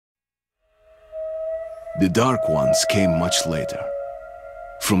The Dark Ones came much later,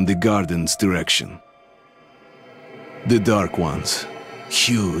 from the garden's direction. The Dark Ones,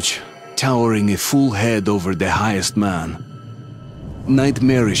 huge, towering a full head over the highest man.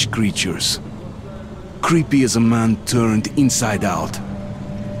 Nightmarish creatures, creepy as a man turned inside out.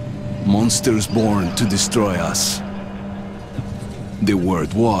 Monsters born to destroy us. The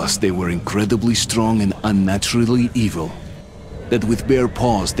word was they were incredibly strong and unnaturally evil, that with bare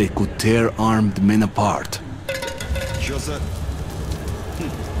paws they could tear armed men apart.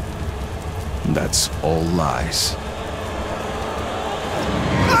 That's all lies.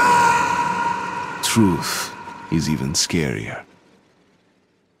 Truth is even scarier.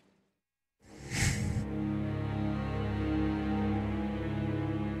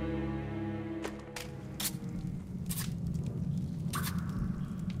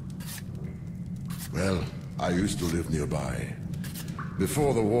 Well, I used to live nearby.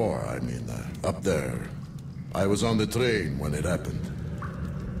 Before the war, I mean, up there. I was on the train when it happened.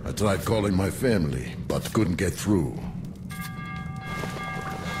 I tried calling my family, but couldn't get through.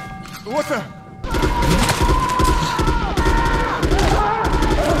 What the?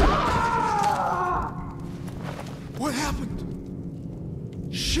 What happened?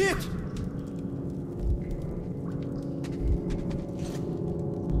 Shit!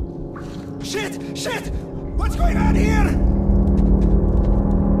 Shit! Shit! What's going on here?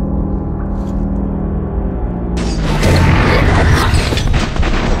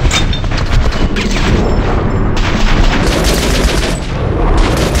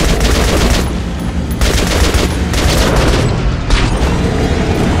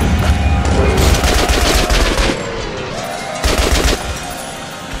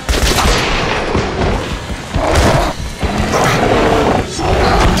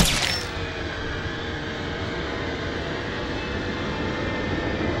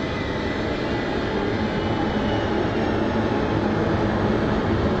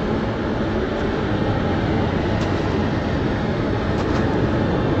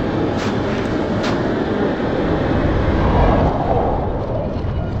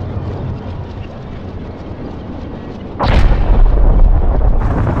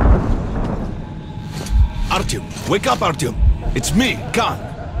 Wake up, Artyom! It's me, Khan!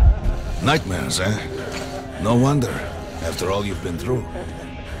 Nightmares, eh? No wonder, after all you've been through.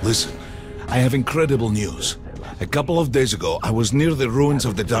 Listen, I have incredible news. A couple of days ago, I was near the ruins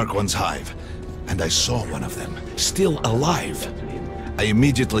of the Dark One's hive, and I saw one of them, still alive. I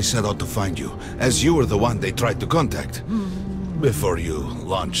immediately set out to find you, as you were the one they tried to contact, before you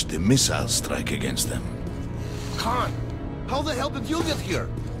launched the missile strike against them. Khan, how the hell did you get here?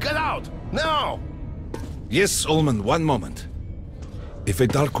 Get out, now! Yes, Ullman, one moment. If a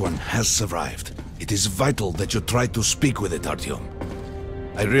Dark One has survived, it is vital that you try to speak with it, Artyom.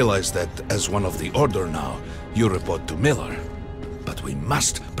 I realize that as one of the Order now, you report to Miller. But we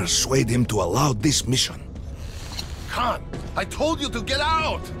must persuade him to allow this mission. Khan, I told you to get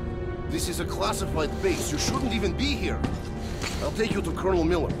out! This is a classified base. You shouldn't even be here. I'll take you to Colonel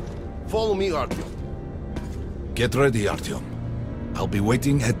Miller. Follow me, Artyom. Get ready, Artyom. I'll be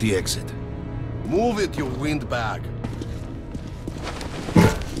waiting at the exit. Move it, you windbag!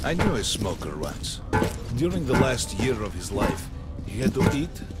 I knew a smoker once. During the last year of his life, he had to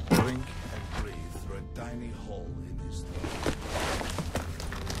eat, drink, and breathe through a tiny hole in his throat.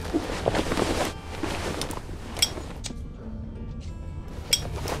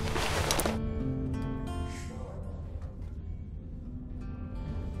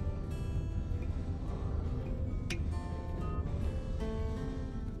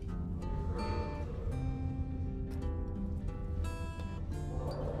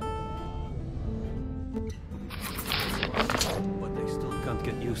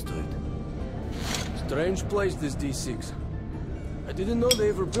 Strange place, this D6. I didn't know they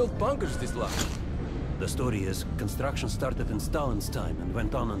ever built bunkers this large. The story is, construction started in Stalin's time and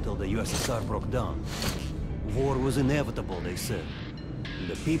went on until the USSR broke down. War was inevitable, they said.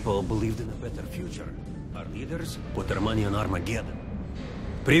 The people believed in a better future. Our leaders put their money on Armageddon.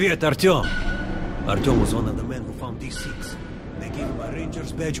 Привет, Artyom! Artyom was one of the men who found D6. They gave him a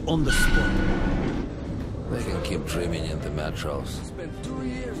ranger's badge on the spot. They can keep dreaming in the metros. Spent 2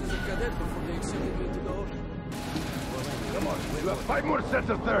 years as a cadet before they accepted me to the Order. Come on, we have 5 more sets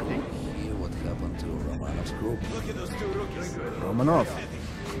of 30. Hear what happened to Romanov's group? Look at those two rookies. Romanov.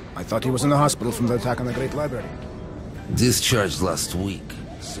 I thought he was in the hospital from the attack on the Great Library. Discharged last week,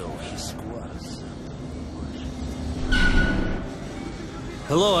 so he squats.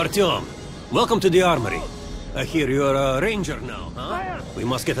 Hello, Artyom. Welcome to the armory. I hear you're a ranger now, huh? We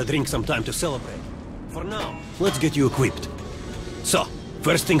must get a drink sometime to celebrate. For now, let's get you equipped. So,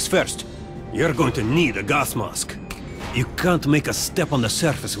 first things first. You're going to need a gas mask. You can't make a step on the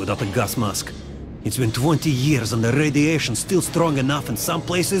surface without a gas mask. It's been 20 years and the radiation's still strong enough in some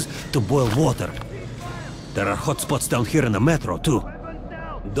places to boil water. There are hot spots down here in the metro, too.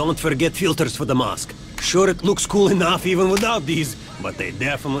 Don't forget filters for the mask. Sure, it looks cool enough even without these, but they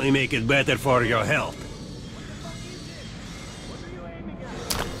definitely make it better for your health.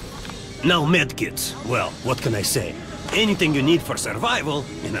 Now medkits. Well, what can I say? Anything you need for survival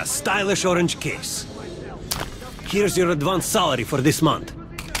in a stylish orange case. Here's your advance salary for this month.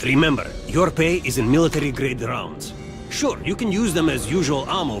 Remember, your pay is in military-grade rounds. Sure, you can use them as usual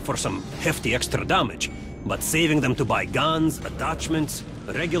ammo for some hefty extra damage, but saving them to buy guns, attachments,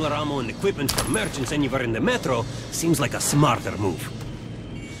 regular ammo and equipment for merchants anywhere in the metro seems like a smarter move.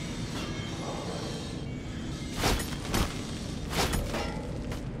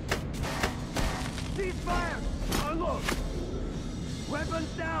 Ceasefire! Unload! Weapons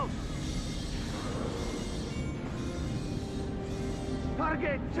down!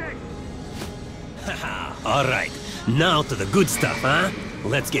 Target check! Haha, alright. Now to the good stuff, huh?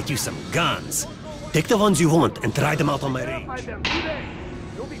 Let's get you some guns. Take the ones you want and try them out on my range.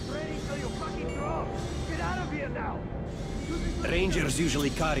 You'll be training till you fucking drop! Get out of here now! Rangers usually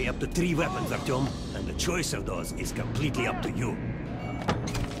carry up to 3 weapons, Artyom, and the choice of those is completely up to you.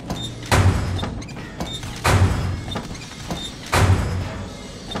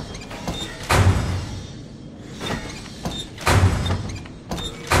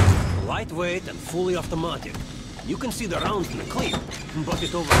 Lightweight and fully automatic. You can see the rounds in the clip, but it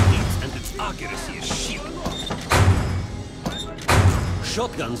overheats and its accuracy is shit.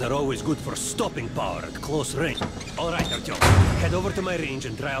 Shotguns are always good for stopping power at close range. Alright, Artyom, head over to my range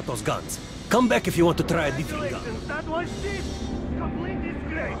and try out those guns. Come back if you want to try a different gun. That was shit! Complete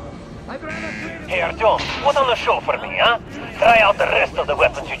disgrace! I'd rather trade... Hey Artyom, put on a show for me, huh? Try out the rest of the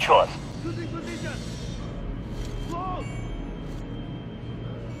weapons you chose. Losing position! Close!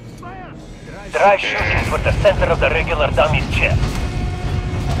 Fire! Try shooting for the center of the regular dummy's chest.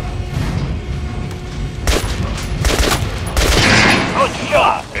 Good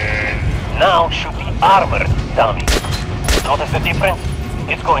shot! Now shoot the armored dummy. Notice the difference?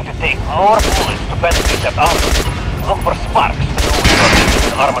 It's going to take more bullets to penetrate that armor. Look for sparks to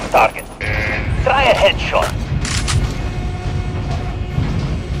an armored target. Try a headshot.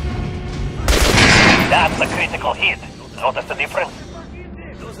 That's a critical hit. Notice the difference?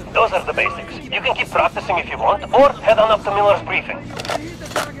 Those are the basics. You can keep practicing if you want, or head on up to Miller's briefing. Hit the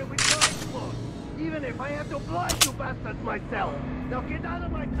target with no explode. Even if I have to blind you bastards myself. Now get out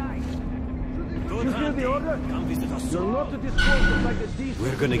of my sight. You feel the order? Come visit us. You're not to dispose of like a thief.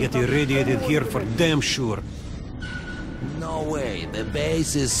 We're gonna get irradiated here for damn sure. No way, the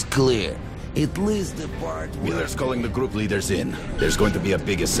base is clear. At least the part where... Miller's calling the group leaders in. There's going to be a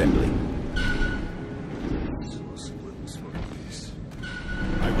big assembly.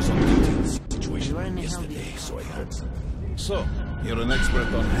 I was on duty situation yesterday, so I heard. So, you're an expert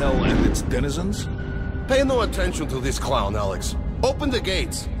on hell and its denizens? Pay no attention to this clown, Alex. Open the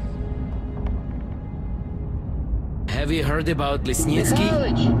gates. Have you heard about Lesnitsky?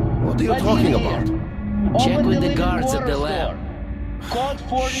 What are you talking about? Check with the guards at the lab. Code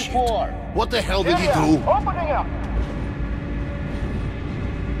 44. What the hell did he do? Opening up.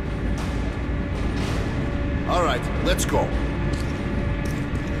 All right, let's go.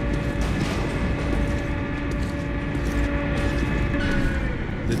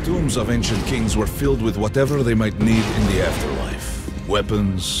 The tombs of ancient kings were filled with whatever they might need in the afterlife.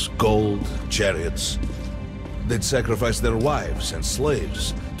 Weapons, gold, chariots. They'd sacrifice their wives and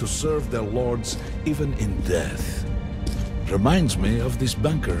slaves to serve their lords even in death. Reminds me of this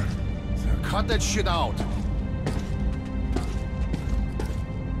bunker. Cut that shit out.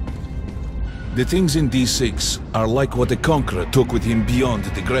 The things in D6 are like what a conqueror took with him beyond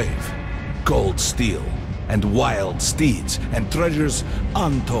the grave. Gold steel, and wild steeds, and treasures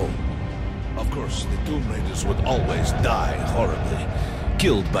untold. Of course, the Tomb Raiders would always die horribly,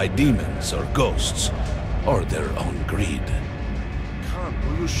 killed by demons or ghosts, or their own greed. Khan,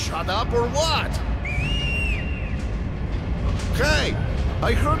 will you shut up or what? Hey,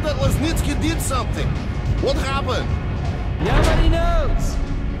 I heard that Lesnitsky did something. What happened? Nobody knows.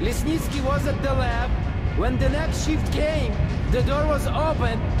 Lesnitsky was at the lab. When the next shift came, the door was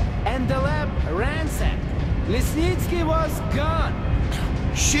open and the lab ransacked. Lesnitsky was gone.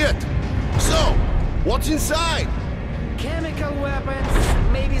 Shit! So, what's inside? Chemical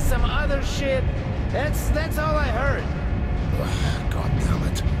weapons, maybe some other shit. That's all I heard. God damn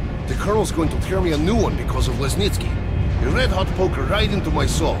it. The Colonel's going to tear me a new one because of Lesnitsky. A red-hot poker right into my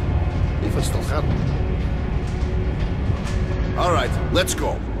soul. If I still have one. All right, let's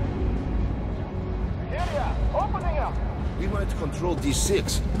go. We might control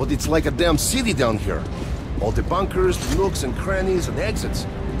D6, but it's like a damn city down here. All the bunkers, the nooks and crannies and exits.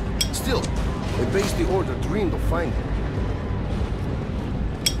 Still, a base the Order dreamed of finding.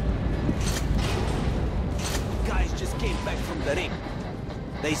 Guys just came back from the ring.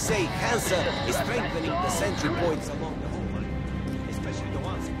 They say Hansa is strengthening the sentry points along the whole line. Especially the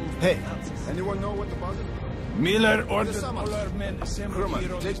ones... Hey, anyone know what the bug is? Miller ordered all our men assembled Herman,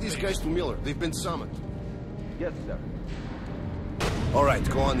 here on take the these train. guys to Miller. They've been summoned. Yes, sir. All right,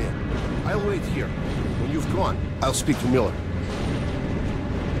 go on in. I'll wait here. When you've gone, I'll speak to Miller.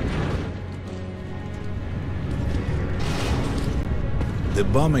 The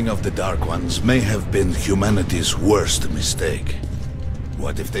bombing of the Dark Ones may have been humanity's worst mistake.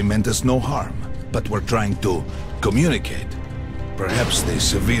 What if they meant us no harm, but were trying to communicate? Perhaps the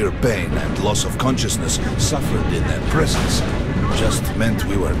severe pain and loss of consciousness suffered in their presence just meant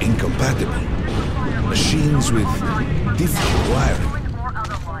we were incompatible. Machines with different wiring.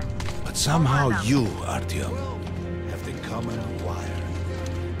 But somehow you, Artyom, have the common wire.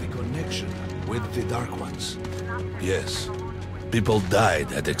 The connection with the Dark Ones. Yes, people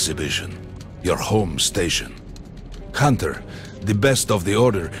died at Exhibition, your home station. Hunter, the best of the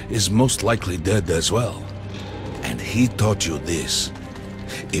Order, is most likely dead as well. And he taught you this.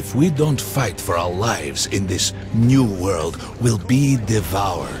 If we don't fight for our lives in this new world, we'll be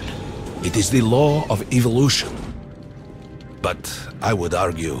devoured. It is the law of evolution. But I would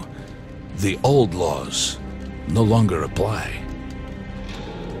argue, the old laws no longer apply.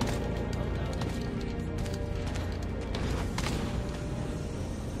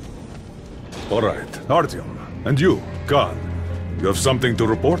 All right, Artyom. And you, Khan. You have something to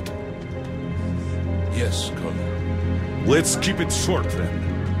report? Yes, Colonel. Let's keep it short,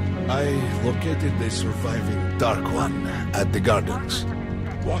 then. I located the surviving Dark One at the gardens.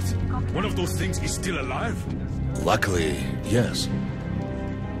 What? One of those things is still alive? Luckily, yes.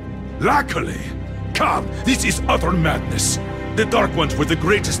 Luckily? Khan, this is utter madness. The Dark Ones were the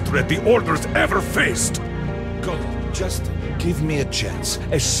greatest threat the Order's ever faced. Colonel, just give me a chance.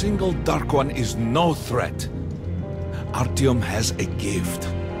 A single Dark One is no threat. Artyom has a gift.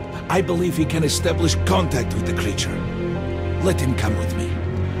 I believe he can establish contact with the creature. Let him come with me.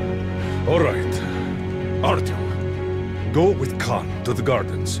 All right. Artyom, go with Khan to the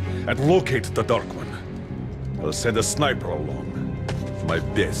gardens and locate the Dark One. I'll send a sniper along. My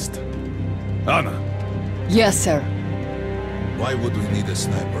best. Anna. Yes, sir. Why would we need a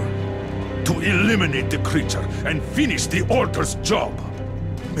sniper? To eliminate the creature and finish the Order's job.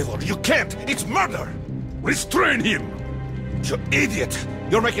 Miller, you can't! It's murder! Restrain him! You idiot!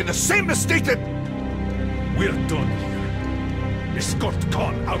 You're making the same mistake that... We're done here. Escort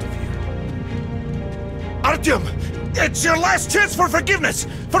Khan out of here. Artyom! It's your last chance for forgiveness!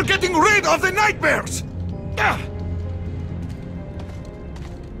 For getting rid of the nightmares!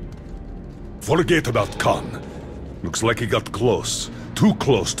 Forget about Khan. Looks like he got close. Too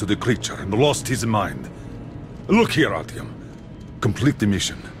close to the creature and lost his mind. Look here, Artyom. Complete the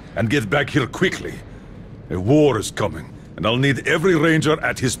mission and get back here quickly. A war is coming, and I'll need every ranger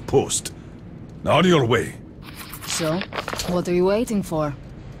at his post. Now on your way. So, what are you waiting for?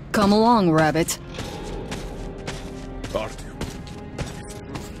 Come along, Rabbit. Artyom,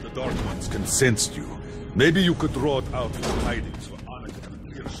 if the Dark Ones can sense you, maybe you could draw it out from hiding so Anna can have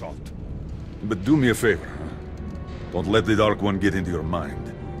a clear shot. But do me a favor, huh? Don't let the Dark One get into your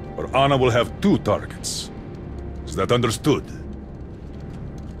mind, or Anna will have two targets. Is that understood?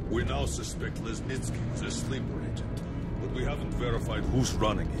 We now suspect Lesnitsky was a sleeper agent, but we haven't verified who's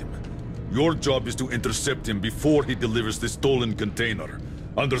running him. Your job is to intercept him before he delivers the stolen container.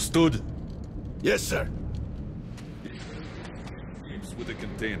 Understood? Yes, sir. If with the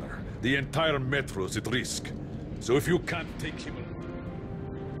container, the entire metro is at risk. So if you can't take him,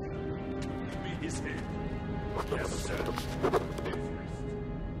 be his head. Yes, sir.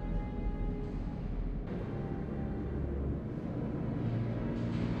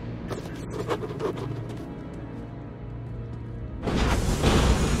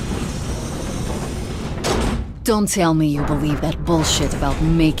 Don't tell me you believe that bullshit about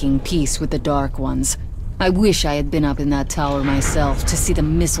making peace with the Dark Ones. I wish I had been up in that tower myself to see the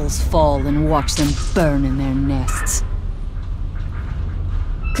missiles fall and watch them burn in their nests.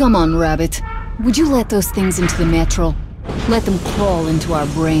 Come on, Rabbit. Would you let those things into the metro? Let them crawl into our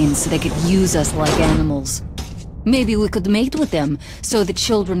brains so they could use us like animals. Maybe we could mate with them, so the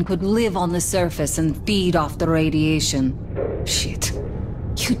children could live on the surface and feed off the radiation. Shit.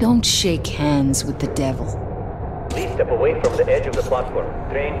 You don't shake hands with the devil. Please step away from the edge of the platform.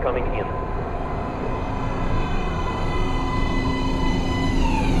 Train coming in.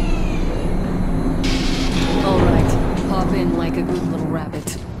 All right, hop in.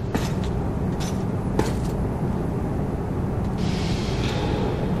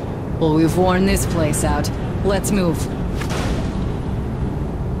 Well, we've worn this place out. Let's move.